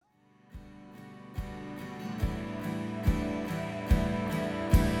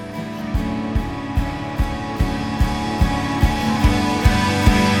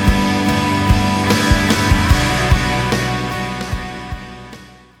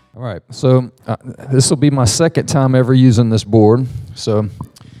All right, so this will be my second time ever using this board. So,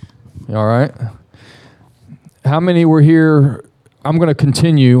 all right. How many were here? I'm going to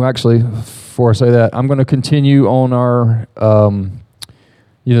continue, actually, before I say that, I'm going to continue on our,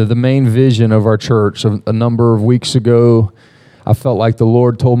 the main vision of our church. A number of weeks ago, I felt like the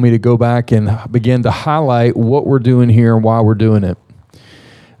Lord told me to go back and begin to highlight what we're doing here and why we're doing it.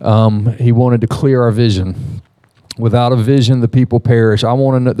 He wanted to clear our vision. Without a vision, the people perish. I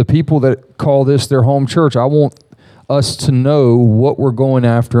want to know, the people that call this their home church, I want us to know what we're going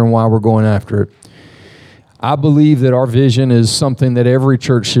after and why we're going after it. I believe that our vision is something that every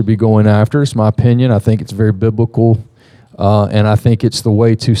church should be going after. It's my opinion. I think it's very biblical, and I think it's the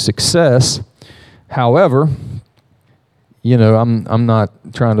way to success. However, I'm not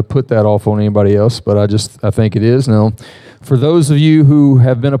trying to put that off on anybody else, but I think it is. Now, for those of you who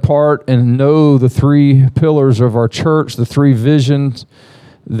have been a part and know the three pillars of our church, the three visions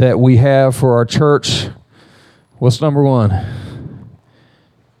that we have for our church, what's number one?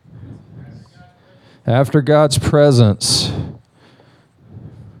 After God's presence.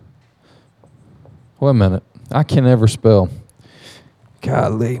 Wait a minute. I can never spell.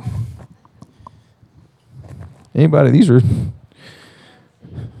 Golly. Anybody?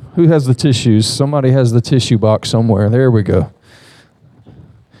 Who has the tissues? Somebody has the tissue box somewhere. There we go.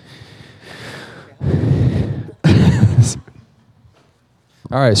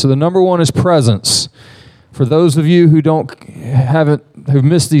 All right, so the number one is presence. For those of you who've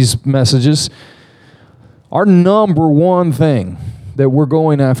missed these messages, our number one thing that we're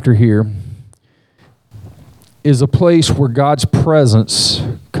going after here is a place where God's presence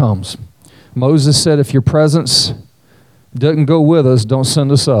comes. Moses said, if your presence doesn't go with us, don't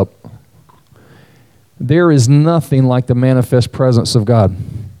send us up. There is nothing like the manifest presence of God.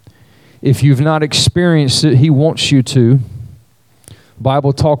 If you've not experienced it, He wants you to.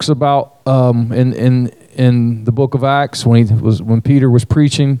 Bible talks about in the book of Acts when Peter was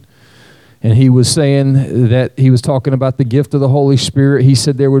preaching, and he was saying that he was talking about the gift of the Holy Spirit. He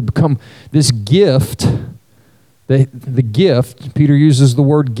said there would become this gift. The gift. Peter uses the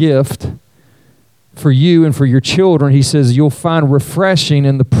word gift. For you and for your children, he says, you'll find refreshing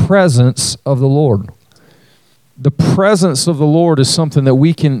in the presence of the Lord. The presence of the Lord is something that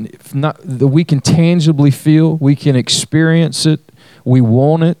we can tangibly feel. We can experience it. We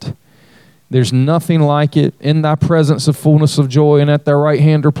want it. There's nothing like it. In thy presence of fullness of joy, and at thy right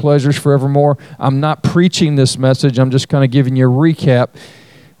hand are pleasures forevermore. I'm not preaching this message. I'm just kind of giving you a recap.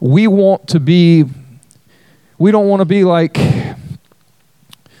 We don't want to be like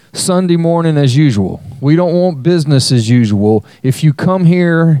Sunday morning as usual. We don't want business as usual. If you come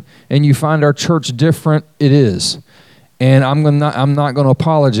here and you find our church different, it is. And I'm not going to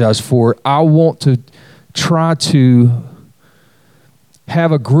apologize for it. I want to try to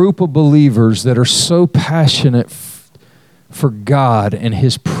have a group of believers that are so passionate for God and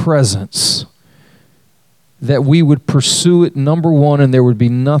His presence that we would pursue it, number one, and there would be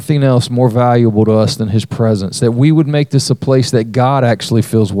nothing else more valuable to us than His presence. That we would make this a place that God actually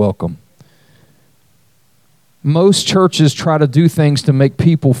feels welcome. Most churches try to do things to make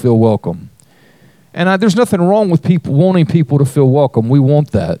people feel welcome. And there's nothing wrong with people wanting people to feel welcome. We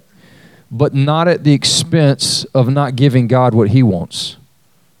want that. But not at the expense of not giving God what He wants.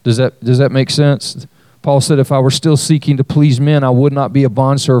 Does that make sense? Paul said, if I were still seeking to please men, I would not be a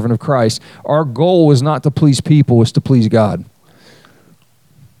bondservant of Christ. Our goal is not to please people, it's to please God.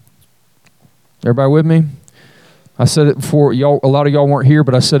 Everybody with me? I said it before. A lot of y'all weren't here,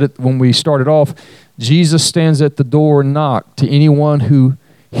 but I said it when we started off. Jesus stands at the door and knocks. To anyone who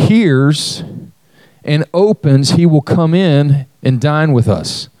hears and opens, He will come in and dine with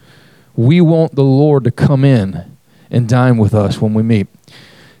us. We want the Lord to come in and dine with us when we meet.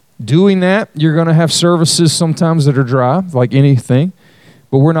 Doing that, you're going to have services sometimes that are dry, like anything,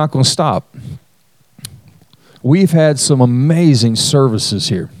 but we're not going to stop. We've had some amazing services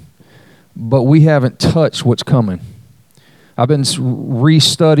here, but we haven't touched what's coming. I've been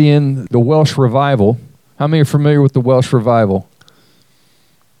restudying the Welsh Revival. How many are familiar with the Welsh Revival?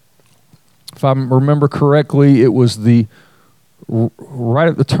 If I remember correctly, it was right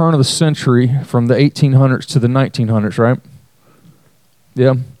at the turn of the century, from the 1800s to the 1900s, right?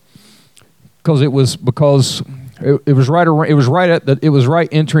 Yeah. It was right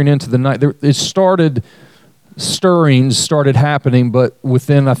entering into the night. Stirrings started happening, but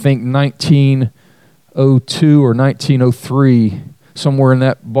within, I think, 1902 or 1903, somewhere in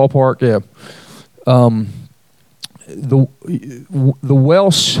that ballpark, yeah. The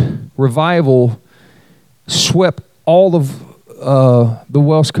Welsh revival swept all of the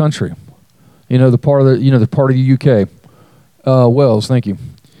Welsh country. The part of the UK. Wales, thank you.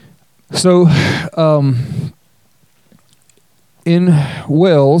 So, in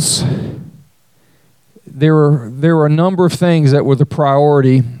Wales, there were a number of things that were the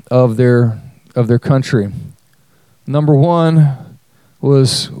priority of their country. Number one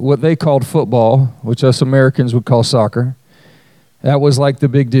was what they called football, which us Americans would call soccer. That was like the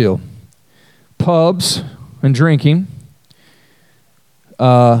big deal. Pubs and drinking,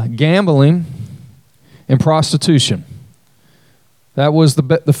 gambling, and prostitution. That was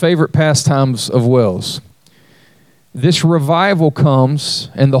the favorite pastimes of Wales. This revival comes,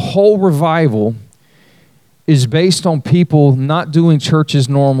 and the whole revival is based on people not doing church as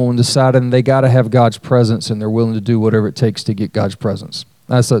normal and deciding they got to have God's presence, and they're willing to do whatever it takes to get God's presence.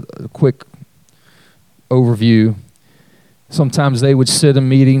 That's a quick overview. Sometimes they would sit in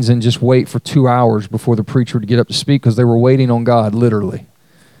meetings and just wait for 2 hours before the preacher would get up to speak because they were waiting on God, literally.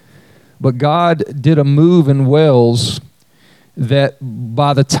 But God did a move in Wales that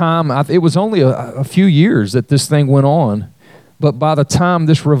by the time, it was only a few years that this thing went on, but by the time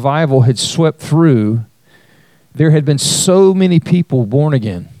this revival had swept through, there had been so many people born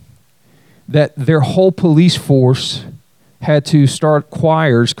again that their whole police force had to start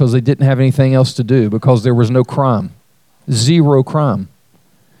choirs because they didn't have anything else to do because there was no crime. Zero crime.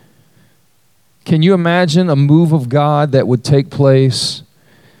 Can you imagine a move of God that would take place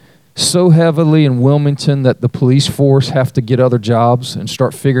so heavily in Wilmington that the police force have to get other jobs and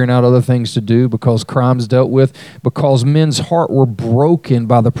start figuring out other things to do because crime's dealt with, because men's heart were broken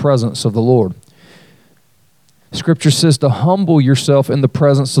by the presence of the Lord? Scripture says to humble yourself in the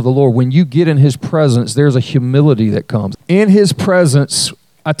presence of the Lord. When you get in His presence, there's a humility that comes. In His presence,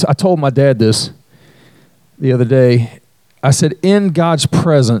 I told my dad this the other day. I said, in God's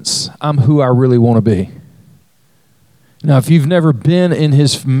presence, I'm who I really want to be. Now, if you've never been in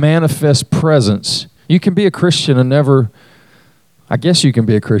His manifest presence, you can be a Christian and never, I guess you can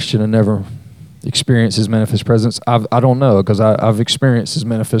be a Christian and never experience His manifest presence. I don't know, because I've experienced His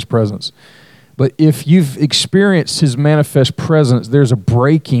manifest presence. But if you've experienced His manifest presence, there's a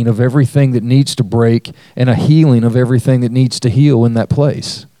breaking of everything that needs to break and a healing of everything that needs to heal in that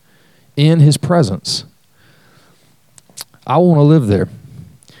place, in His presence. I want to live there.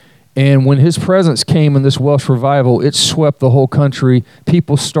 And when His presence came in this Welsh revival, it swept the whole country.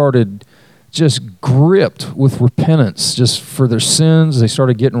 People started just gripped with repentance just for their sins. They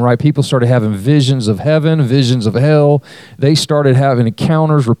started getting right. People started having visions of heaven, visions of hell. They started having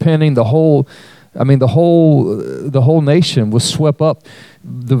encounters, repenting. The whole nation was swept up.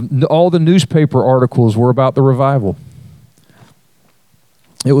 All the newspaper articles were about the revival.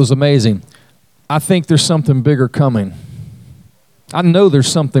 It was amazing. I think there's something bigger coming. I know there's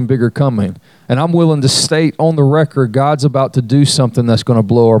something bigger coming. And I'm willing to state on the record, God's about to do something that's going to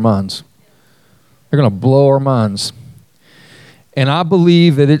blow our minds. They're going to blow our minds. And I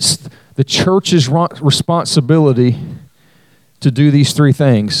believe that it's the church's responsibility to do these three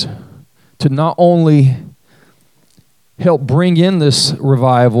things. To not only help bring in this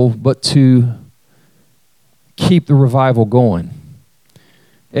revival, but to keep the revival going.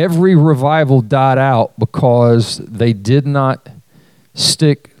 Every revival died out because they did not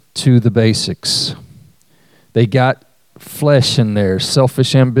stick to the basics. They got flesh in there,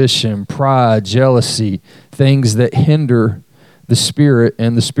 selfish ambition, pride, jealousy, things that hinder the Spirit,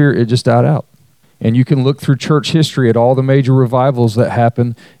 and the Spirit, it just died out. And you can look through church history at all the major revivals that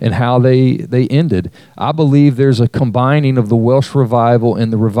happened and how they ended. I believe there's a combining of the Welsh revival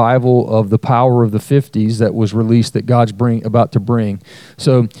and the revival of the power of the 50s that was released that God's about to bring.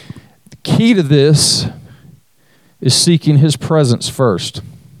 So the key to this is seeking His presence first.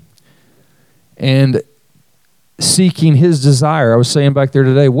 And seeking His desire. I was saying back there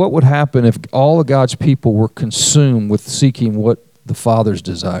today, what would happen if all of God's people were consumed with seeking what the Father's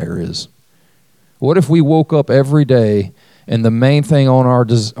desire is? What if we woke up every day and the main thing on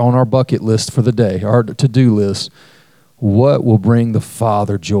our bucket list for the day, our to-do list, what will bring the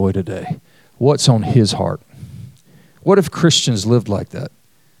Father joy today? What's on His heart? What if Christians lived like that?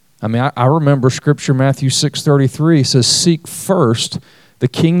 I mean, I remember Scripture, Matthew 6:33 says, seek first the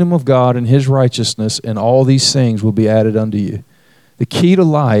kingdom of God and His righteousness, and all these things will be added unto you. The key to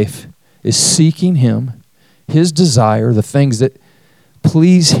life is seeking Him, His desire, the things that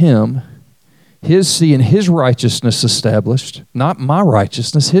please Him, seeing His righteousness established, not my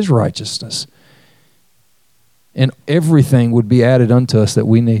righteousness, His righteousness. And everything would be added unto us that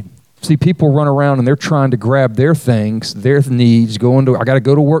we need. See, people run around and they're trying to grab their things, their needs, I got to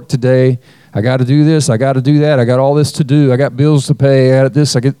go to work today. I got to do this. I got to do that. I got all this to do. I got bills to pay. I got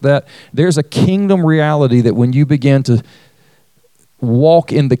this. I get that. There's a kingdom reality that when you begin to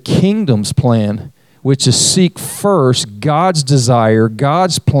walk in the kingdom's plan, which is seek first God's desire,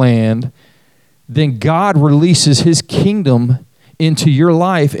 God's plan, then God releases his kingdom into your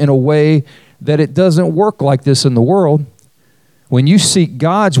life in a way that it doesn't work like this in the world. When you seek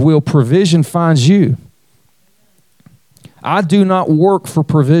God's will, provision finds you. I do not work for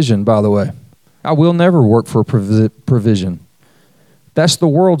provision, by the way. I will never work for provision. That's the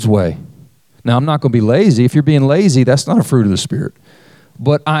world's way. Now, I'm not going to be lazy. If you're being lazy, that's not a fruit of the Spirit.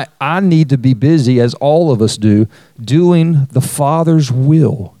 But I need to be busy, as all of us do, doing the Father's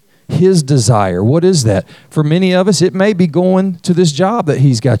will, his desire. What is that? For many of us, it may be going to this job that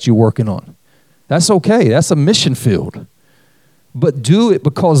he's got you working on. That's okay. That's a mission field. But do it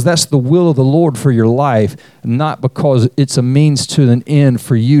because that's the will of the Lord for your life, not because it's a means to an end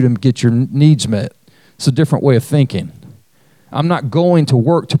for you to get your needs met. It's a different way of thinking. I'm not going to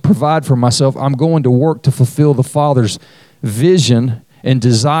work to provide for myself. I'm going to work to fulfill the Father's vision and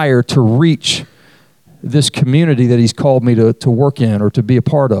desire to reach this community that he's called me to work in or to be a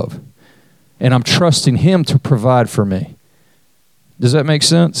part of. And I'm trusting him to provide for me. Does that make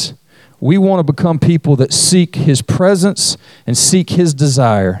sense? We want to become people that seek his presence and seek his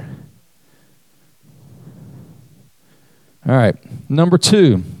desire. All right. Number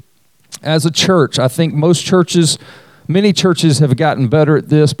 2, as a church, I think many churches have gotten better at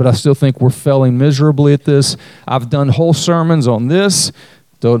this, but I still think we're failing miserably at this. I've done whole sermons on this,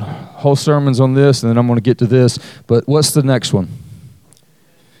 and then I'm going to get to this. But what's the next one?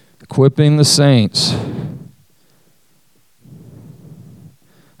 Equipping the saints.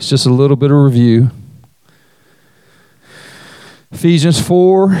 It's just a little bit of review. Ephesians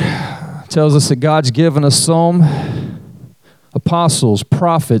 4 tells us that God's given us some apostles,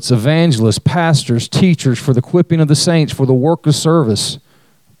 prophets, evangelists, pastors, teachers for the equipping of the saints, for the work of service.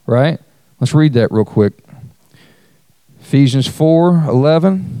 Right? Let's read that real quick. Ephesians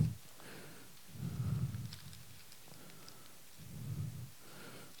 4:11.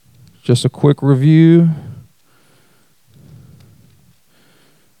 Just a quick review.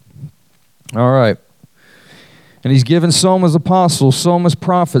 All right. And he's given some as apostles, some as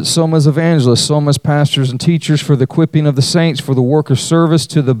prophets, some as evangelists, some as pastors and teachers for the equipping of the saints, for the work of service,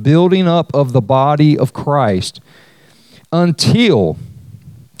 to the building up of the body of Christ. Until,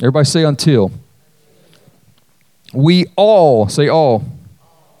 everybody say until. We all, say all,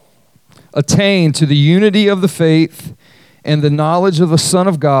 attain to the unity of the faith and the knowledge of the Son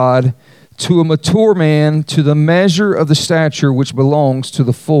of God, to a mature man, to the measure of the stature which belongs to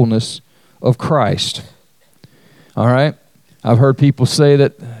the fullness of Christ. All right? I've heard people say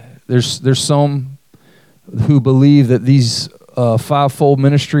that there's some who believe that these fivefold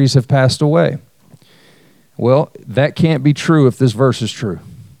ministries have passed away. Well, that can't be true if this verse is true.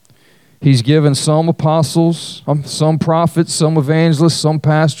 He's given some apostles, some prophets, some evangelists, some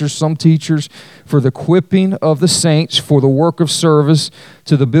pastors, some teachers for the equipping of the saints, for the work of service,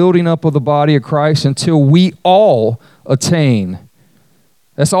 to the building up of the body of Christ, until we all attain.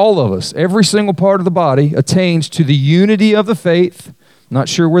 That's all of us. Every single part of the body attains to the unity of the faith. Not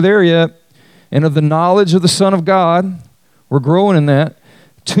sure we're there yet. And of the knowledge of the Son of God. We're growing in that.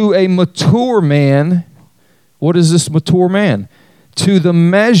 To a mature man. What is this mature man? To the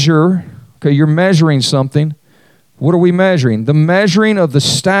measure. Okay, you're measuring something. What are we measuring? The measuring of the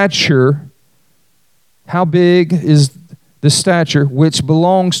stature. How big is the stature which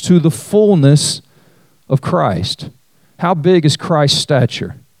belongs to the fullness of Christ? How big is Christ's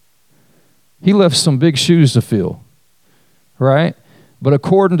stature? He left some big shoes to fill, right? But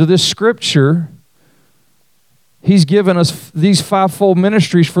according to this scripture, he's given us these fivefold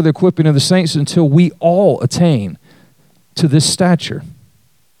ministries for the equipping of the saints until we all attain to this stature.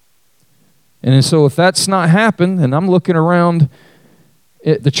 And so if that's not happened, and I'm looking around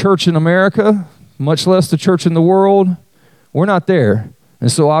at the church in America, much less the church in the world, we're not there.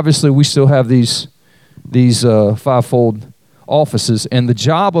 And so obviously we still have these fivefold offices, and the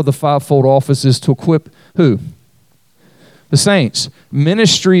job of the fivefold office is to equip who? The saints.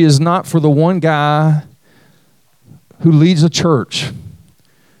 Ministry is not for the one guy who leads a church.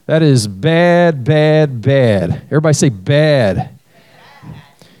 That is bad, bad, bad. Everybody say bad.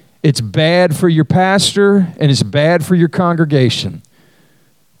 It's bad for your pastor, and it's bad for your congregation.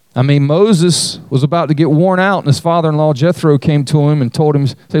 I mean, Moses was about to get worn out, and his father-in-law Jethro came to him and told him,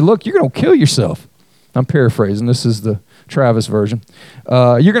 say, look, you're going to kill yourself. I'm paraphrasing. This is the Travis version.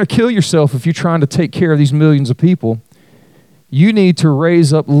 You're going to kill yourself if you're trying to take care of these millions of people. You need to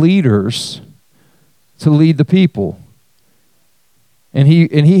raise up leaders to lead the people. And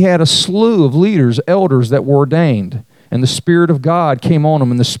he had a slew of leaders, elders that were ordained. And the Spirit of God came on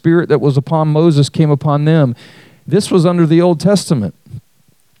them. And the Spirit that was upon Moses came upon them. This was under the Old Testament.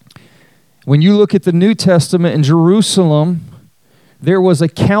 When you look at the New Testament in Jerusalem, there was a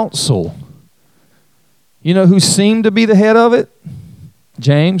council. You know who seemed to be the head of it?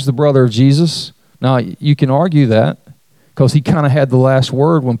 James, the brother of Jesus. Now, you can argue that because he kind of had the last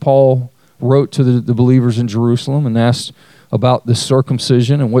word when Paul wrote to the believers in Jerusalem and asked about the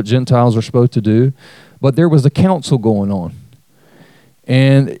circumcision and what Gentiles are supposed to do. But there was a council going on.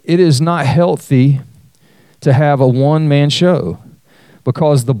 And it is not healthy to have a one-man show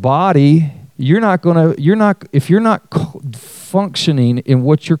because the body, if you're not functioning in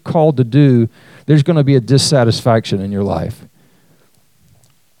what you're called to do, there's going to be a dissatisfaction in your life.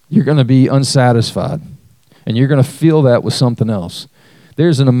 You're going to be unsatisfied, and you're going to feel that with something else.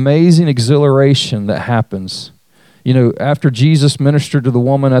 There's an amazing exhilaration that happens. You know, after Jesus ministered to the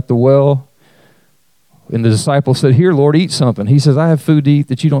woman at the well, and the disciple said, "Here, Lord, eat something." He says, "I have food to eat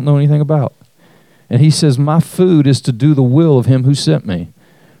that you don't know anything about." And he says, "My food is to do the will of him who sent me."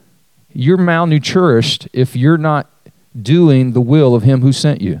 You're malnourished if you're not doing the will of him who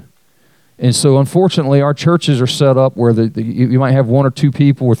sent you. And so, unfortunately, our churches are set up where you might have one or two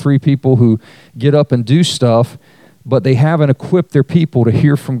people or three people who get up and do stuff, but they haven't equipped their people to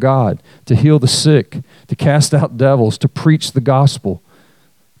hear from God, to heal the sick, to cast out devils, to preach the gospel.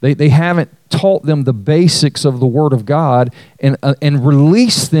 They haven't taught them the basics of the Word of God and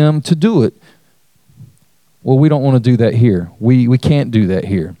released them to do it. Well, we don't want to do that here. We can't do that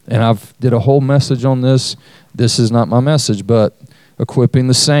here. And I've did a whole message on this. This is not my message, but equipping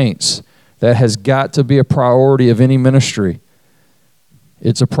the saints. That has got to be a priority of any ministry.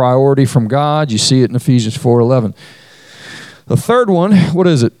 It's a priority from God. You see it in Ephesians 4:11. The third one, what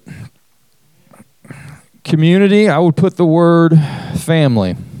is it? Community. I would put the word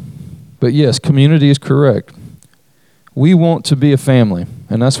family. But yes, community is correct. We want to be a family,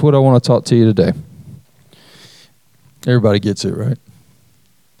 and that's what I want to talk to you today. Everybody gets it, right?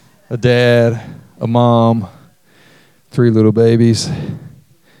 A dad, a mom, 3 little babies.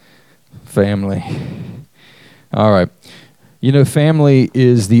 Family. All right. You know, family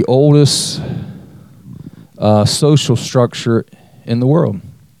is the oldest social structure in the world.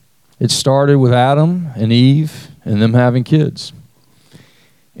 It started with Adam and Eve and them having kids.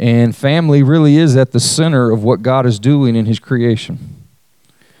 And family really is at the center of what God is doing in his creation.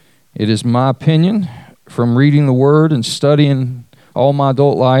 It is my opinion, from reading the Word and studying all my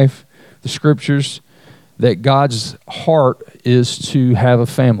adult life, the Scriptures, that God's heart is to have a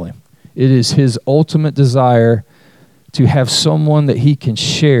family. It is his ultimate desire to have someone that he can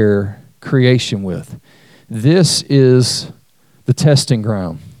share creation with. This is the testing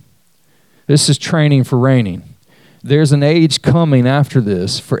ground. This is training for reigning. There's an age coming after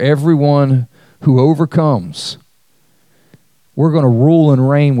this for everyone who overcomes. We're going to rule and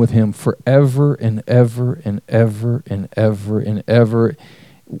reign with him forever and ever and ever and ever and ever.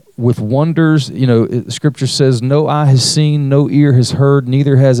 With wonders, you know, Scripture says, no eye has seen, no ear has heard,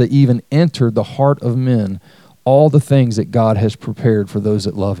 neither has it even entered the heart of men, all the things that God has prepared for those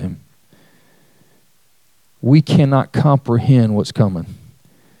that love him. We cannot comprehend what's coming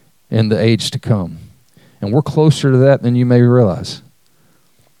in the age to come. And we're closer to that than you may realize.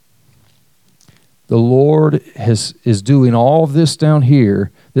 The Lord is doing all of this down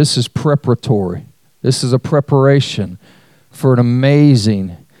here. This is preparatory. This is a preparation for an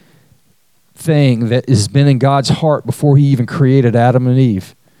amazing thing that has been in God's heart before he even created Adam and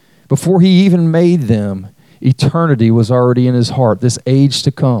Eve. Before he even made them, eternity was already in his heart, this age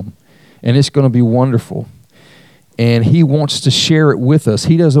to come. And it's going to be wonderful. And he wants to share it with us.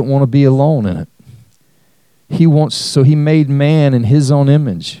 He doesn't want to be alone in it. So he made man in his own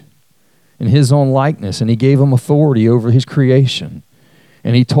image, in his own likeness, and he gave him authority over his creation.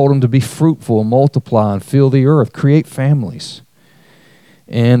 And he told him to be fruitful, multiply, and fill the earth, create families.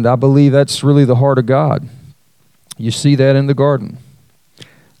 And I believe that's really the heart of God. You see that in the garden.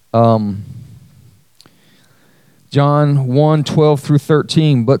 John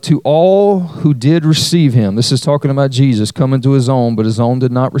 1:12-13, but to all who did receive him, this is talking about Jesus coming to his own, but his own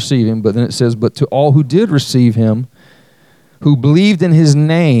did not receive him. But then it says, but to all who did receive him, who believed in his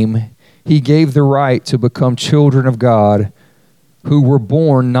name, he gave the right to become children of God, who were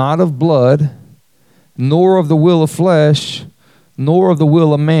born not of blood, nor of the will of flesh, nor of the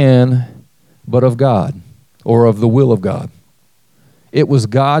will of man, but of God, or of the will of God. It was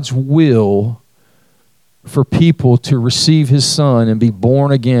God's will for people to receive his son and be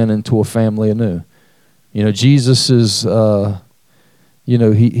born again into a family anew. You know, Jesus is,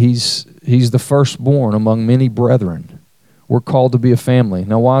 he's the firstborn among many brethren. We're called to be a family.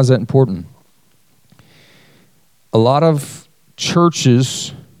 Now, why is that important? A lot of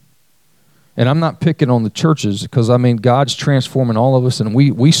churches And I'm not picking on the churches because, I mean, God's transforming all of us, and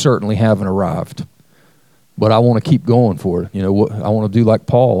we certainly haven't arrived. But I want to keep going for it. You know, I want to do like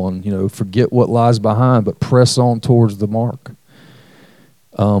Paul and, you know, forget what lies behind, but press on towards the mark.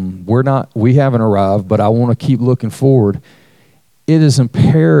 We haven't arrived, but I want to keep looking forward. It is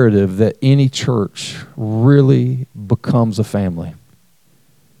imperative that any church really becomes a family.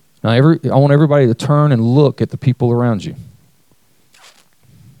 Now, I want everybody to turn and look at the people around you.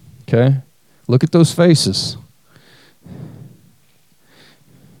 Okay? Look at those faces.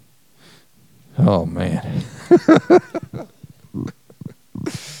 Oh, man.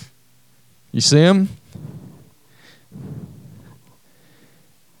 You see them?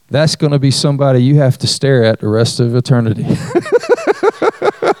 That's going to be somebody you have to stare at the rest of eternity.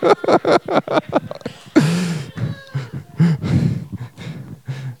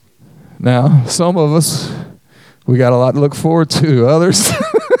 Now, some of us, we got a lot to look forward to. Others,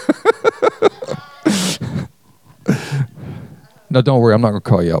 no, don't worry. I'm not going to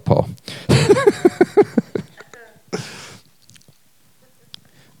call you out, Paul.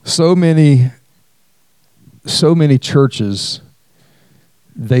 So many churches,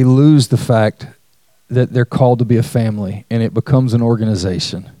 they lose the fact that they're called to be a family, and it becomes an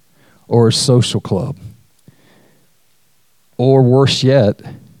organization or a social club. Or worse yet,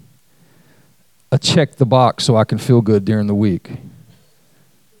 a check the box so I can feel good during the week.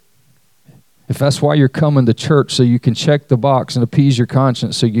 If that's why you're coming to church, so you can check the box and appease your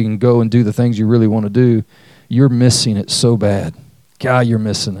conscience so you can go and do the things you really want to do, you're missing it so bad. God, you're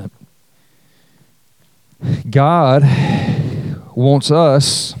missing it. God wants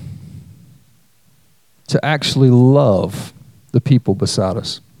us to actually love the people beside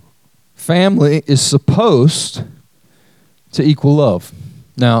us. Family is supposed to equal love.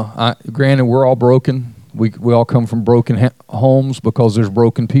 Now, granted, we're all broken. We all come from broken homes because there's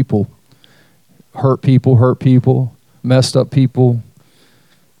broken people. Hurt people, messed up people,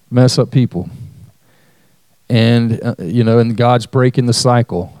 mess up people. And, and God's breaking the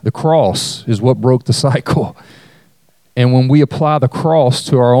cycle. The cross is what broke the cycle. And when we apply the cross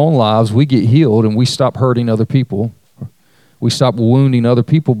to our own lives, we get healed and we stop hurting other people. We stop wounding other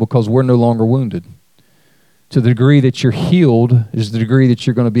people because we're no longer wounded. To the degree that you're healed is the degree that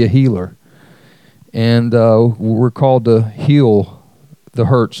you're going to be a healer. And we're called to heal the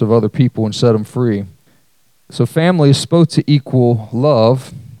hurts of other people and set them free. So family is supposed to equal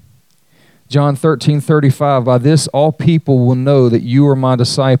love. John 13:35, by this all people will know that you are my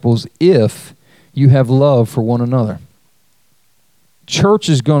disciples if you have love for one another. Church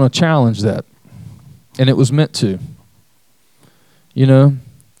is going to challenge that. And it was meant to. You know,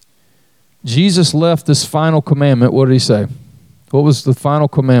 Jesus left this final commandment. What did he say? What was the final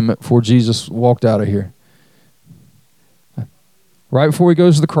commandment before Jesus walked out of here? Right before he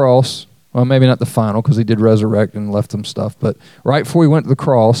goes to the cross, well, maybe not the final because he did resurrect and left them stuff, but right before he went to the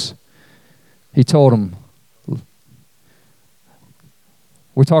cross, he told them,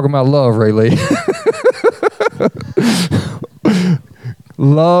 we're talking about love, Ray Lee.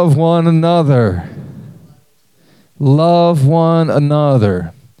 Love one another. Love one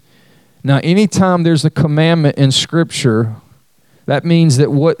another. Now, anytime there's a commandment in Scripture, that means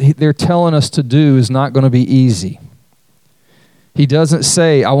that what they're telling us to do is not going to be easy. He doesn't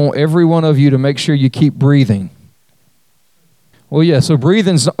say, I want every one of you to make sure you keep breathing. Well, yeah, so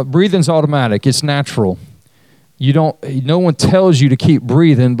breathing's automatic. It's natural. No one tells you to keep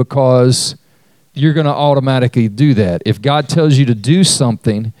breathing because you're going to automatically do that. If God tells you to do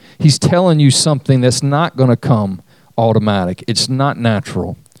something, he's telling you something that's not going to come automatic. It's not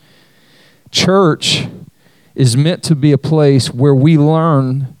natural. Church is meant to be a place where we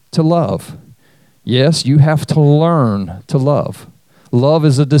learn to love. Yes, you have to learn to love. Love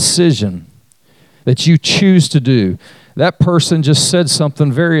is a decision that you choose to do. That person just said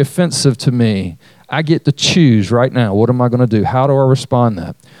something very offensive to me. I get to choose right now. What am I going to do? How do I respond to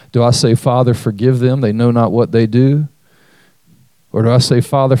that? Do I say, Father, forgive them? They know not what they do. Or do I say,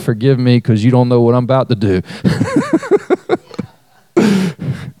 Father, forgive me because you don't know what I'm about to do?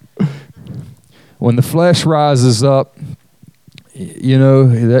 When the flesh rises up,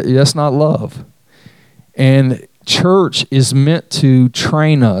 that's not love. And church is meant to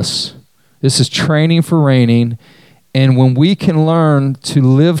train us. This is training for reigning. And when we can learn to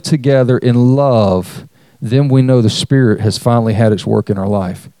live together in love, then we know the Spirit has finally had its work in our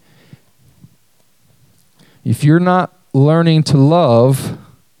life. If you're not learning to love,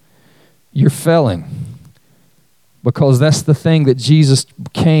 you're failing. Because that's the thing that Jesus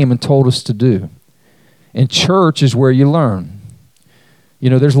came and told us to do. And church is where you learn.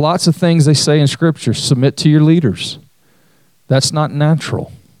 There's lots of things they say in Scripture. Submit to your leaders. That's not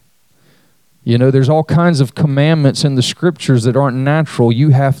natural. You know, there's all kinds of commandments in the scriptures that aren't natural. You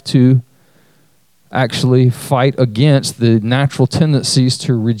have to actually fight against the natural tendencies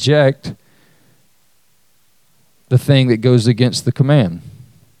to reject the thing that goes against the command.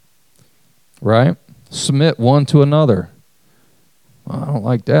 Right? Submit one to another. Well, I don't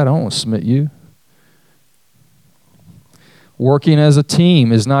like that. I don't want to submit you. Working as a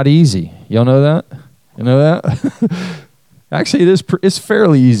team is not easy. Y'all know that? You know that? Actually, it's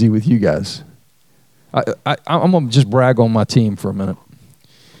fairly easy with you guys. I'm going to just brag on my team for a minute.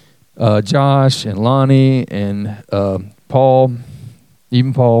 Josh and Lonnie and Paul,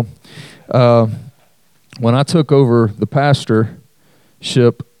 even Paul. When I took over the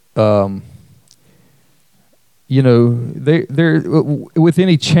pastorship, you know, with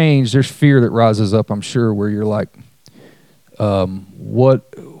any change, there's fear that rises up, I'm sure, where you're like,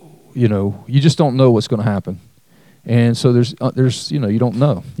 what, you know, you just don't know what's going to happen. And so there's, you know, you don't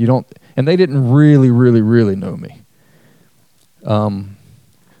know. You don't, and they didn't really know me.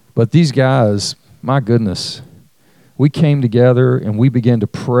 But these guys, my goodness, we came together and we began to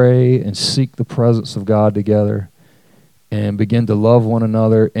pray and seek the presence of God together and begin to love one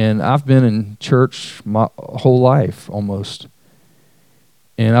another. And I've been in church my whole life almost.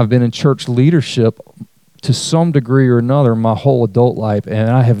 And I've been in church leadership to some degree or another my whole adult life. And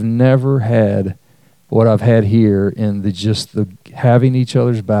I have never had what I've had here in the having each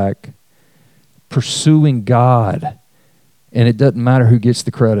other's back, pursuing God. And it doesn't matter who gets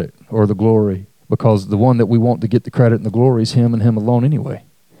the credit or the glory, because the one that we want to get the credit and the glory is Him and Him alone anyway.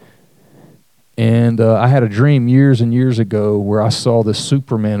 And I had a dream years and years ago where I saw this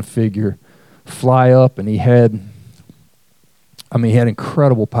Superman figure fly up, and he had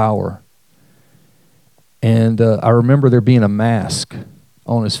incredible power. And I remember there being a mask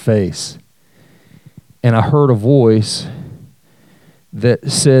on his face. And I heard a voice that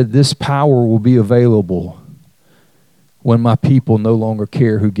said, "This power will be available when my people no longer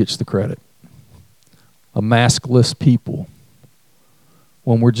care who gets the credit." A maskless people.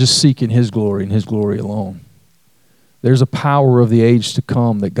 When we're just seeking His glory and His glory alone. There's a power of the age to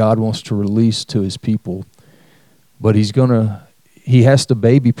come that God wants to release to His people. But He has to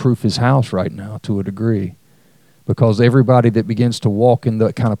baby-proof His house right now to a degree. Because everybody that begins to walk in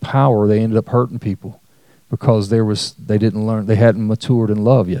that kind of power, they ended up hurting people. Because they didn't learn, they hadn't matured in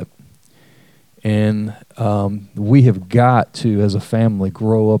love yet. And we have got to, as a family,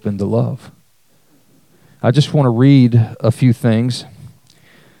 grow up into love. I just want to read a few things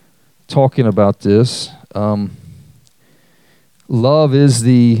talking about this. Love is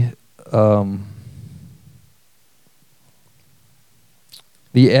the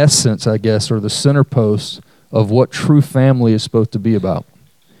essence, I guess, or the center post of what true family is supposed to be about.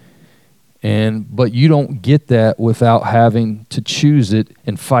 But you don't get that without having to choose it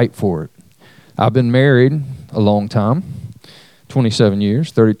and fight for it. I've been married a long time, 27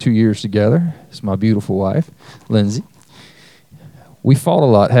 years, 32 years together. It's my beautiful wife, Lindsay. We fought a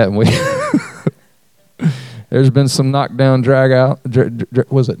lot, haven't we? There's been some knockdown, drag out.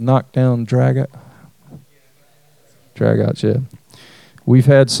 Was it knockdown, drag out? Drag outs, yeah. We've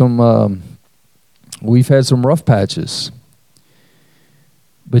had some rough patches.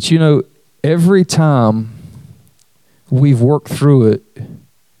 But you know, every time we've worked through it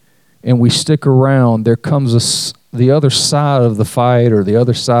and we stick around, there comes the other side of the fight or the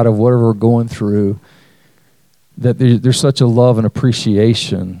other side of whatever we're going through, that there's such a love and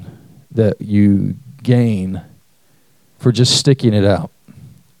appreciation that you gain for just sticking it out.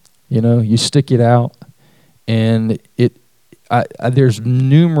 You know, you stick it out, and there's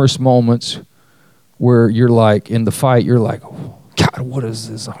numerous moments where you're like, in the fight, you're like, God, what is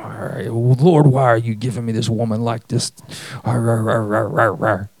this? Lord, why are you giving me this woman like this?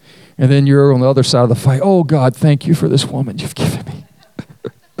 And then you're on the other side of the fight. Oh, God, thank you for this woman you've given me.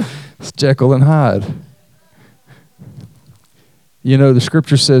 It's Jekyll and Hyde. You know, the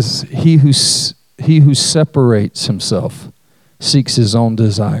scripture says, he who separates himself seeks his own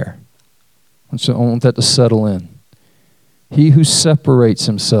desire. And so I want that to settle in. He who separates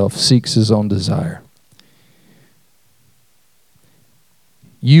himself seeks his own desire.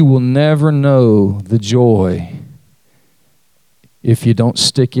 You will never know the joy if you don't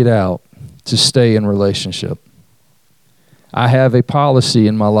stick it out to stay in relationship. I have a policy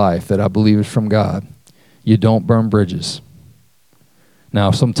in my life that I believe is from God. You don't burn bridges.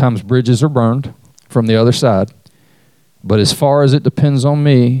 Now, sometimes bridges are burned from the other side, but as far as it depends on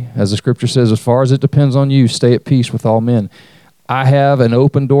me, as the scripture says, as far as it depends on you, stay at peace with all men. I have an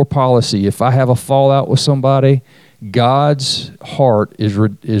open door policy. If I have a fallout with somebody God's heart is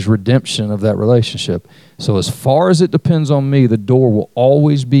redemption of that relationship. So as far as it depends on me, the door will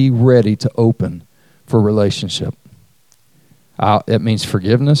always be ready to open for relationship. It means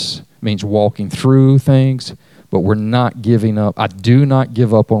forgiveness, means walking through things, but we're not giving up. I do not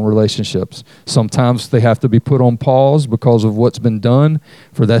give up on relationships. Sometimes they have to be put on pause because of what's been done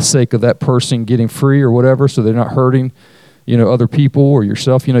for the sake of that person getting free or whatever, so they're not hurting, other people or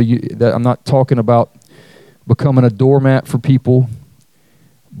yourself. I'm not talking about becoming a doormat for people,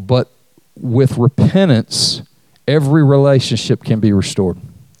 but with repentance, every relationship can be restored,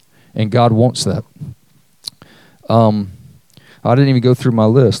 and God wants that. I didn't even go through my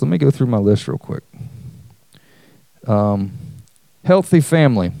list. Let me go through my list real quick. Healthy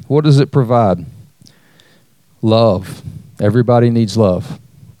family. What does it provide? Love. Everybody needs love.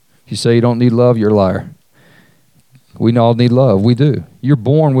 If you say you don't need love, you're a liar. We all need love. We do. You're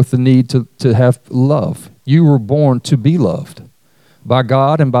born with the need to have love. You were born to be loved by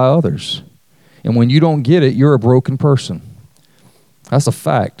God and by others. And when you don't get it, you're a broken person. That's a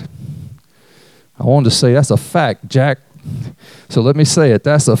fact. I wanted to say that's a fact, Jack. So let me say it.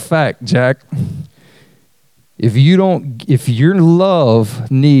 That's a fact, Jack. If your love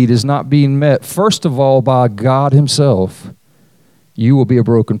need is not being met, first of all, by God himself, you will be a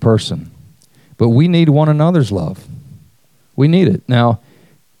broken person. But we need one another's love. We need it. Now,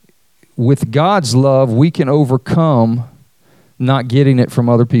 with God's love, we can overcome not getting it from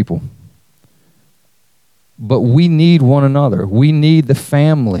other people. But we need one another. We need the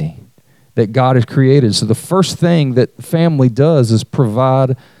family that God has created. So the first thing that family does is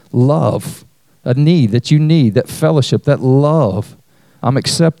provide love, a need that you need, that fellowship, that love. I'm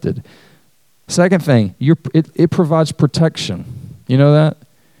accepted. Second thing, it provides protection. You know that?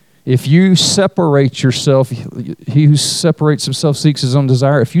 If you separate yourself, he who separates himself seeks his own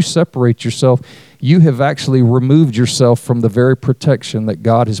desire. If you separate yourself, you have actually removed yourself from the very protection that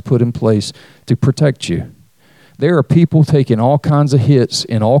God has put in place to protect you. There are people taking all kinds of hits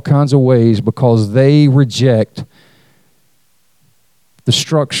in all kinds of ways because they reject the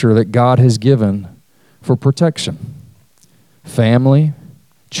structure that God has given for protection. Family,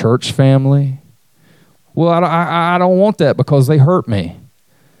 church family. Well, I don't want that because they hurt me.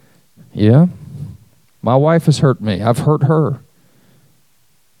 Yeah, my wife has hurt me. I've hurt her.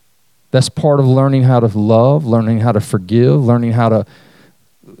 That's part of learning how to love, learning how to forgive, learning how to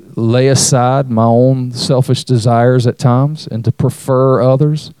lay aside my own selfish desires at times and to prefer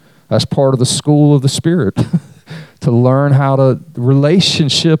others. That's part of the school of the Spirit. To learn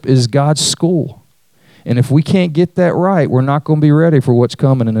relationship is God's school. And if we can't get that right, we're not going to be ready for what's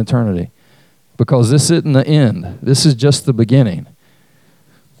coming in eternity. Because this isn't the end. This is just the beginning.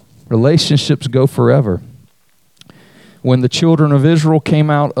 Relationships go forever. When the children of Israel came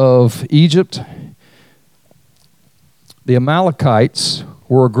out of Egypt, the Amalekites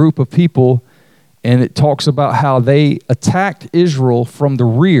were a group of people, and it talks about how they attacked Israel from the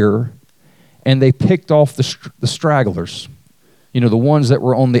rear, and they picked off the stragglers, the ones that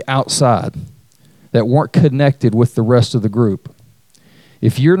were on the outside, that weren't connected with the rest of the group.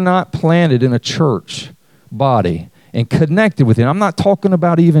 If you're not planted in a church body and connected with it, I'm not talking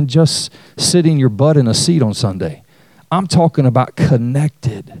about even just sitting your butt in a seat on Sunday. I'm talking about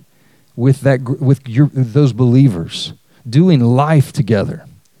connected with those believers, doing life together,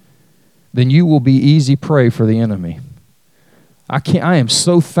 then you will be easy prey for the enemy. I am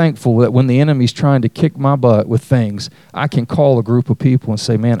so thankful that when the enemy's trying to kick my butt with things, I can call a group of people and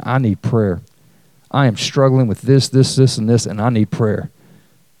say, man, I need prayer. I am struggling with this, and this, and I need prayer.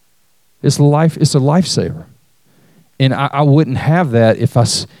 It's a lifesaver. And I wouldn't have that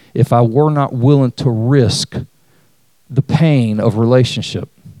if I were not willing to risk the pain of relationship.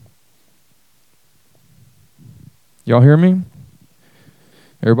 Y'all hear me?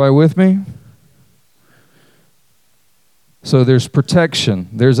 Everybody with me? So there's protection,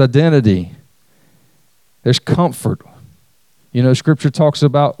 there's identity, there's comfort. Scripture talks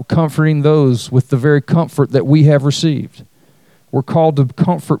about comforting those with the very comfort that we have received. We're called to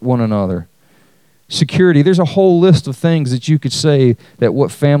comfort one another. Security, there's a whole list of things that you could say that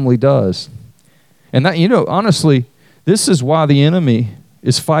what family does. And that, honestly, this is why the enemy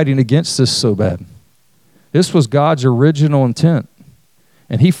is fighting against this so bad. This was God's original intent.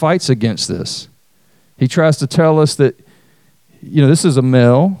 And he fights against this. He tries to tell us that, this is a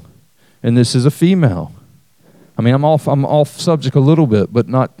male and this is a female. I mean, I'm off subject a little bit, but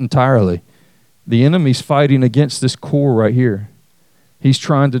not entirely. The enemy's fighting against this core right here. He's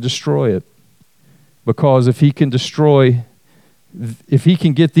trying to destroy it. Because if he can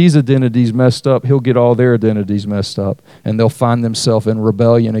get these identities messed up, he'll get all their identities messed up. And they'll find themselves in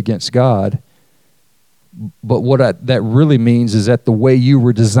rebellion against God. But what that really means is that the way you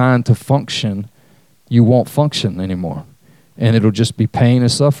were designed to function, you won't function anymore. And it'll just be pain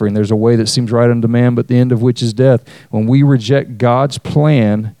and suffering. There's a way that seems right unto man, but the end of which is death. When we reject God's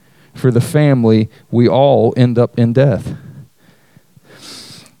plan for the family, we all end up in death.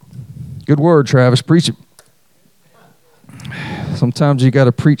 Good word, Travis. Preach it. Sometimes you got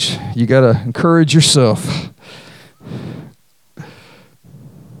to preach. You got to encourage yourself.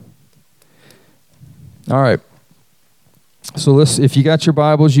 All right. So if you got your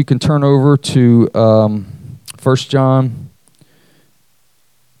Bibles, you can turn over to 1 John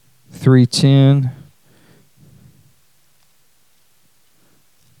 3:10.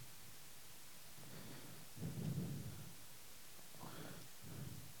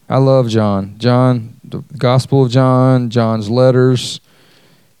 I love John. John, the Gospel of John, John's letters.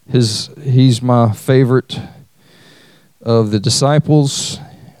 He's my favorite of the disciples.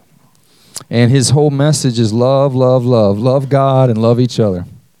 And his whole message is love, love, love. Love God and love each other.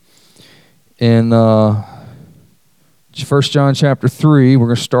 In 1 John chapter 3, we're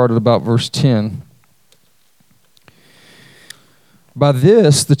going to start at about verse 10. By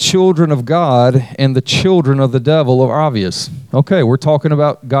this, the children of God and the children of the devil are obvious. Okay, we're talking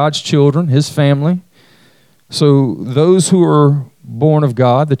about God's children, his family. So those who are born of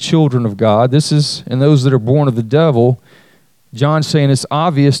God, the children of God, and those that are born of the devil, John's saying it's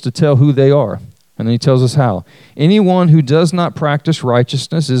obvious to tell who they are. And then he tells us how. Anyone who does not practice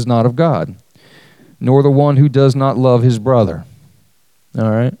righteousness is not of God, nor the one who does not love his brother.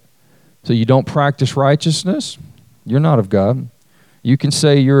 All right? So you don't practice righteousness, you're not of God. You can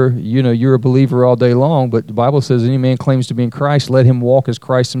say you're a believer all day long, but the Bible says any man claims to be in Christ, let him walk as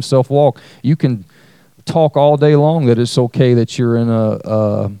Christ himself walked. You can talk all day long that it's okay that you're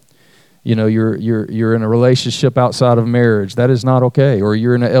in you're in a relationship outside of marriage. That is not okay. Or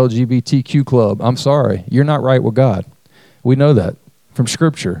you're in an LGBTQ club. I'm sorry. You're not right with God. We know that from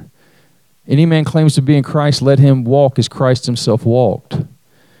Scripture. Any man claims to be in Christ, let him walk as Christ himself walked.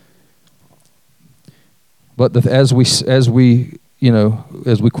 But as we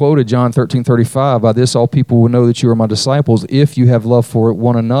quoted John 13:35, by this all people will know that you are my disciples if you have love for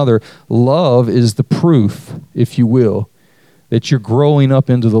one another. Love is the proof, if you will, that you're growing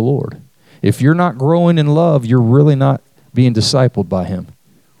up into the Lord. If you're not growing in love, you're really not being discipled by him.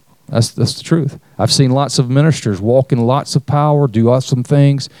 That's the truth. I've seen lots of ministers walk in lots of power, do awesome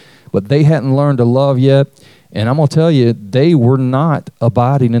things, but they hadn't learned to love yet. And I'm going to tell you, they were not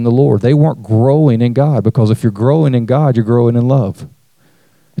abiding in the Lord. They weren't growing in God, because if you're growing in God, you're growing in love.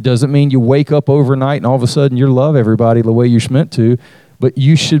 It doesn't mean you wake up overnight and all of a sudden you love everybody the way you're meant to, but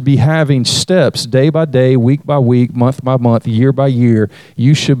you should be having steps day by day, week by week, month by month, year by year.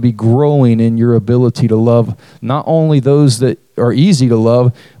 You should be growing in your ability to love not only those that are easy to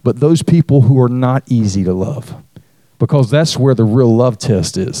love, but those people who are not easy to love, because that's where the real love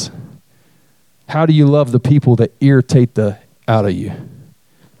test is. How do you love the people that irritate the out of you?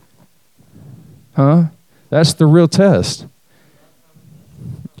 Huh? That's the real test.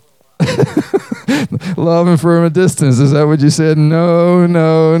 Loving from a distance. Is that what you said? No.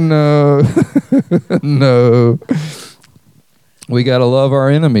 No. We got to love our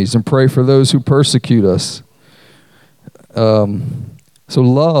enemies and pray for those who persecute us. So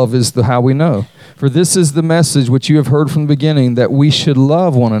love is how we know. For this is the message which you have heard from the beginning, that we should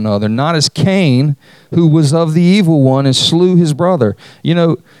love one another, not as Cain, who was of the evil one and slew his brother. You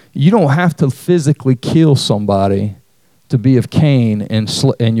know, you don't have to physically kill somebody to be of Cain and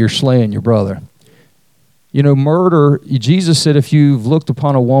you're slaying your brother. You know, murder, Jesus said if you've looked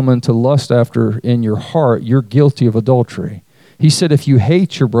upon a woman to lust after in your heart, you're guilty of adultery. He said if you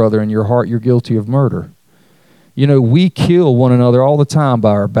hate your brother in your heart, you're guilty of murder. You know, we kill one another all the time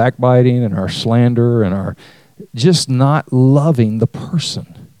by our backbiting and our slander and our just not loving the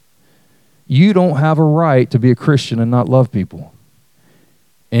person. You don't have a right to be a Christian and not love people.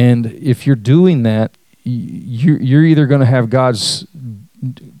 And if you're doing that, you're either going to have God's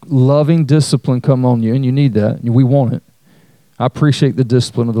loving discipline come on you, and you need that. We want it. I appreciate the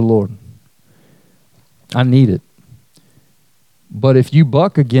discipline of the Lord. I need it. But if you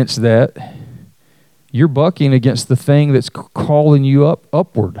buck against that, you're bucking against the thing that's calling you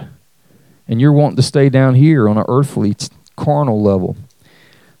upward. And you're wanting to stay down here on an earthly, carnal level.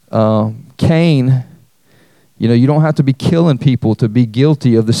 Cain, you don't have to be killing people to be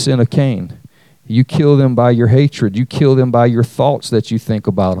guilty of the sin of Cain. You kill them by your hatred. You kill them by your thoughts that you think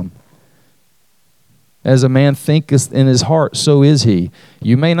about them. As a man thinketh in his heart, so is he.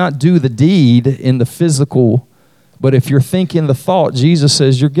 You may not do the deed in the physical, but if you're thinking the thought, Jesus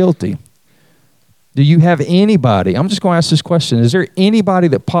says you're guilty. Do you have anybody? I'm just going to ask this question. Is there anybody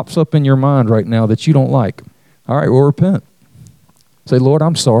that pops up in your mind right now that you don't like? All right, well, repent. Say, Lord,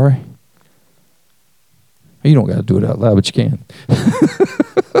 I'm sorry. You don't got to do it out loud, but you can.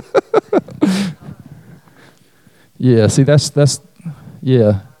 Yeah, see, that's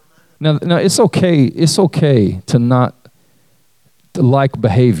yeah. Now, it's okay. It's okay to not like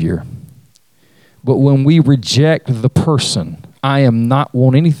behavior. But when we reject the person, I am not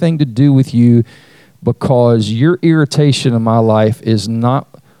want anything to do with you because your irritation in my life is not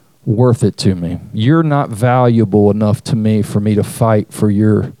worth it to me. You're not valuable enough to me for me to fight for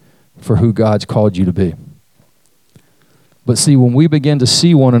who God's called you to be. But see, when we begin to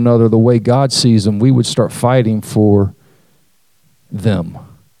see one another the way God sees them, we would start fighting for them.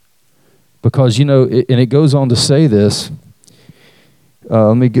 Because, and it goes on to say this.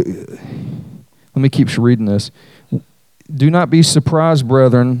 Let me keep reading this. Do not be surprised,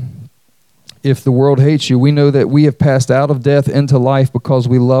 brethren, if the world hates you. We know that we have passed out of death into life because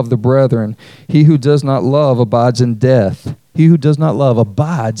we love the brethren. He who does not love abides in death. He who does not love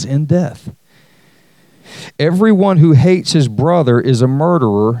abides in death. Everyone who hates his brother is a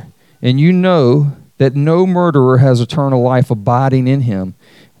murderer, and you know that no murderer has eternal life abiding in him.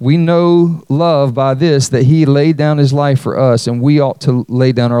 We know love by this, that he laid down his life for us, and we ought to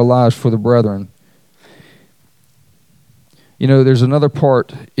lay down our lives for the brethren. There's another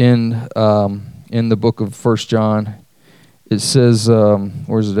part in the book of 1 John. It says,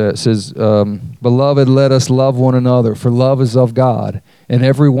 where's it at? It says, Beloved, let us love one another, for love is of God. And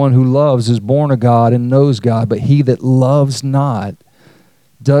everyone who loves is born of God and knows God. But he that loves not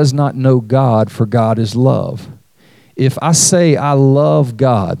does not know God, for God is love. If I say I love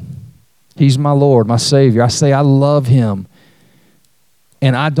God, he's my Lord, my Savior. I say I love him,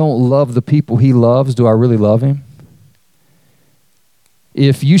 and I don't love the people he loves, do I really love him?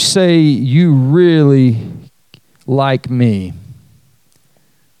 If you say you really like me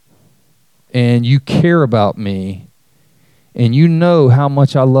and you care about me and you know how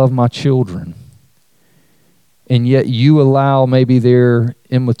much I love my children, and yet you allow maybe their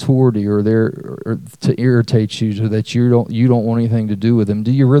immaturity or to irritate you so that you don't want anything to do with them,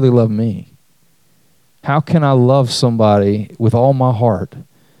 do you really love me? How can I love somebody with all my heart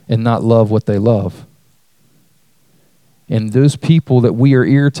and not love what they love? And those people that we are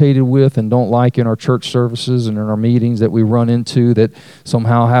irritated with and don't like in our church services and in our meetings that we run into that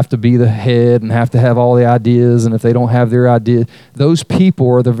somehow have to be the head and have to have all the ideas, and if they don't have their idea, those people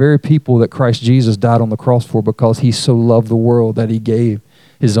are the very people that Christ Jesus died on the cross for, because he so loved the world that he gave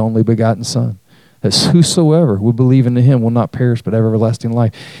his only begotten Son. That whosoever would believe in him will not perish but have everlasting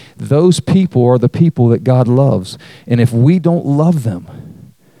life. Those people are the people that God loves. And if we don't love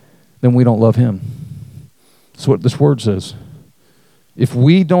them, then we don't love him. That's what this word says. If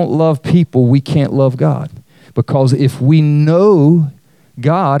we don't love people, we can't love God. Because if we know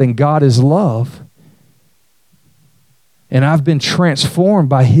God and God is love, and I've been transformed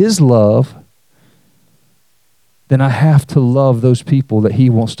by his love, then I have to love those people that he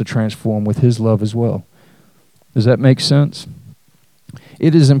wants to transform with his love as well. Does that make sense?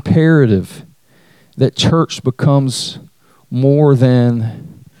 It is imperative that church becomes more than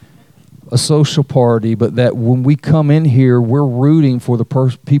a social party, but that when we come in here, we're rooting for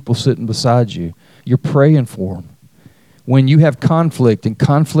the people sitting beside you. You're praying for them. When you have conflict, and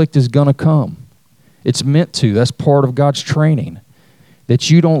conflict is going to come, it's meant to. That's part of God's training, that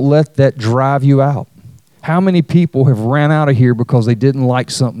you don't let that drive you out. How many people have ran out of here because they didn't like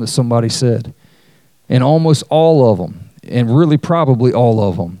something that somebody said? And almost all of them, and really probably all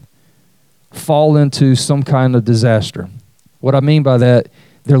of them, fall into some kind of disaster. What I mean by that,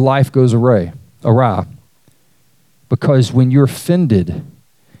 their life goes awry. Because when you're offended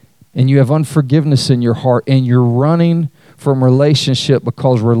and you have unforgiveness in your heart and you're running from relationship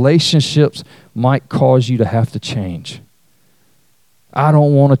because relationships might cause you to have to change. I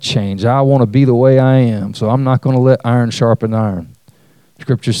don't want to change. I want to be the way I am, so I'm not going to let iron sharpen iron.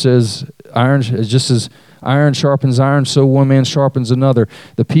 Scripture says, just as iron sharpens iron, so one man sharpens another.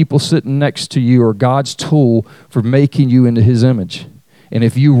 The people sitting next to you are God's tool for making you into his image. And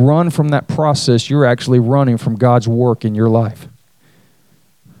if you run from that process, you're actually running from God's work in your life.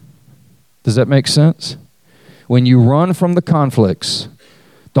 Does that make sense? When you run from the conflicts,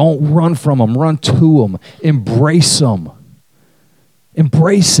 don't run from them, run to them, embrace them.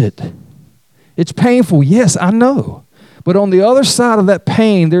 Embrace it. It's painful, yes, I know. But on the other side of that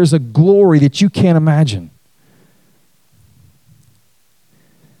pain, there's a glory that you can't imagine.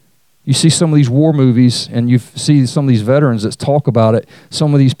 You see some of these war movies, and you see some of these veterans that talk about it,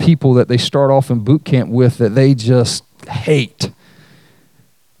 some of these people that they start off in boot camp with that they just hate.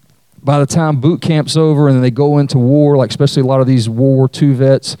 By the time boot camp's over and they go into war, like especially a lot of these World War II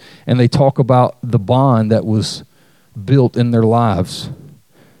vets, and they talk about the bond that was built in their lives,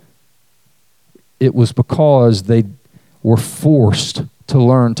 it was because they were forced to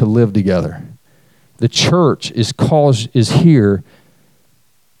learn to live together. The church is here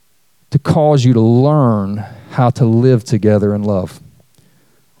to cause you to learn how to live together in love.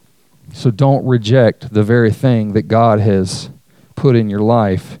 So don't reject the very thing that God has put in your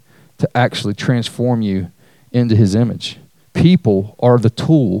life to actually transform you into his image. People are the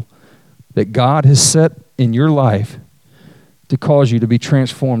tool that God has set in your life to cause you to be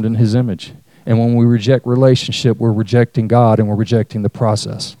transformed in his image. And when we reject relationship, we're rejecting God and we're rejecting the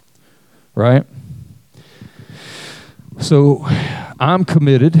process. Right? So I'm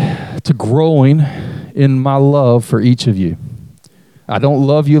committed to growing in my love for each of you. I don't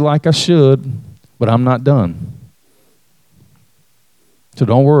love you like I should, but I'm not done. So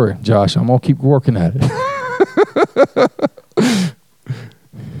don't worry, Josh. I'm going to keep working at it.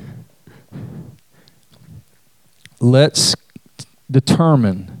 Let's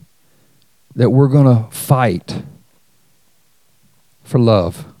determine that we're going to fight for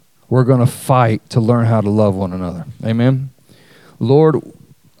love. We're going to fight to learn how to love one another. Amen? Lord,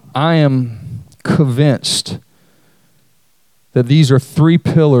 I am convinced that these are 3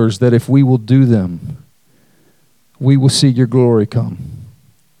 pillars that if we will do them, we will see your glory come.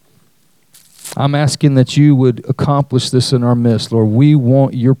 I'm asking that you would accomplish this in our midst, Lord. We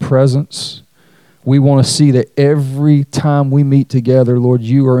want your presence. We want to see that every time we meet together, Lord,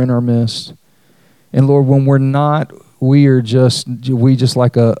 you are in our midst. And Lord, when we're not, we just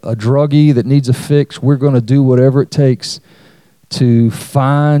like a druggie that needs a fix. We're going to do whatever it takes to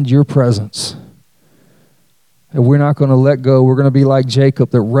find your presence. And we're not going to let go. We're going to be like Jacob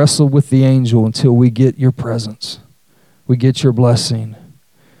that wrestled with the angel until we get your presence. We get your blessing.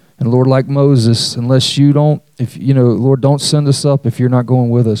 And Lord, like Moses, unless you don't, Lord, don't send us up if you're not going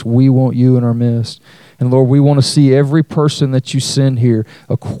with us. We want you in our midst. And Lord, we want to see every person that you send here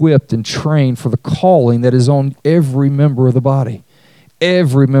equipped and trained for the calling that is on every member of the body.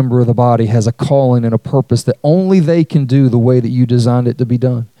 Every member of the body has a calling and a purpose that only they can do the way that you designed it to be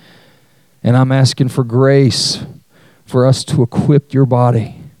done. And I'm asking for grace for us to equip your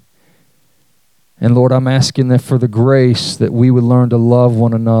body. And Lord, I'm asking that for the grace that we would learn to love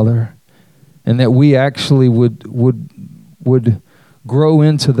one another and that we actually would grow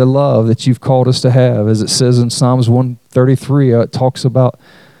into the love that you've called us to have. As it says in Psalms 133, it talks about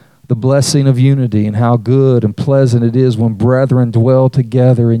the blessing of unity and how good and pleasant it is when brethren dwell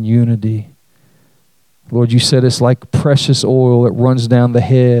together in unity. Lord, you said it's like precious oil that runs down the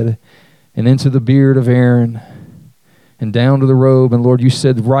head and into the beard of Aaron and down to the robe. And Lord, you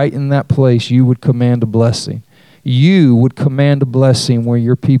said right in that place you would command a blessing. You would command a blessing where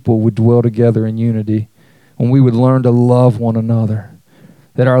your people would dwell together in unity, when we would learn to love one another,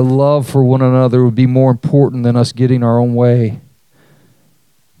 that our love for one another would be more important than us getting our own way.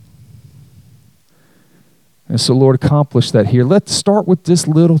 And so, Lord, accomplish that here. Let's start with this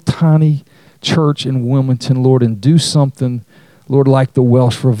little tiny church in Wilmington, Lord, and do something, Lord, like the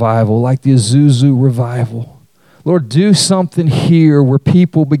Welsh revival, like the Azusa revival. Lord, do something here where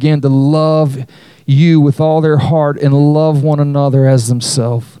people begin to love you with all their heart and love one another as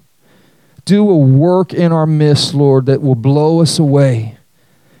themselves. Do a work in our midst, Lord, that will blow us away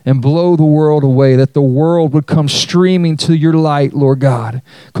and blow the world away, that the world would come streaming to your light, Lord God.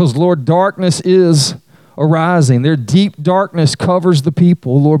 Because, Lord, darkness is arising. Their deep darkness covers the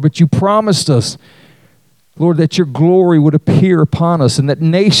people, Lord, but you promised us, Lord, that your glory would appear upon us and that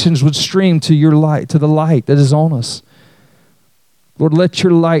nations would stream to your light, to the light that is on us. Lord, let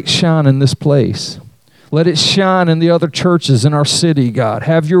your light shine in this place. Let it shine in the other churches in our city, God.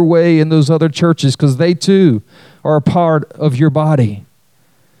 Have your way in those other churches because they too are a part of your body.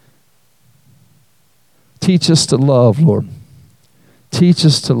 Teach us to love, Lord. Teach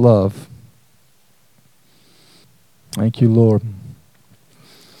us to love. Thank you, Lord.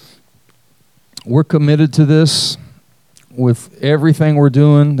 We're committed to this with everything we're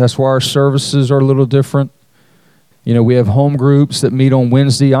doing. That's why our services are a little different. You know, we have home groups that meet on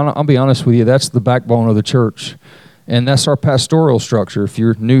Wednesday. I'll be honest with you, that's the backbone of the church. And that's our pastoral structure. If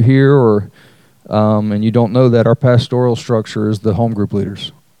you're new here or and you don't know that, our pastoral structure is the home group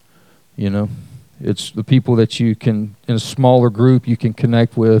leaders. You know, it's the people that you can, in a smaller group, you can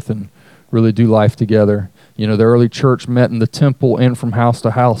connect with and really do life together. You know, the early church met in the temple and from house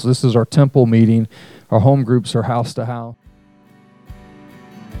to house. This is our temple meeting. Our home groups are house to house.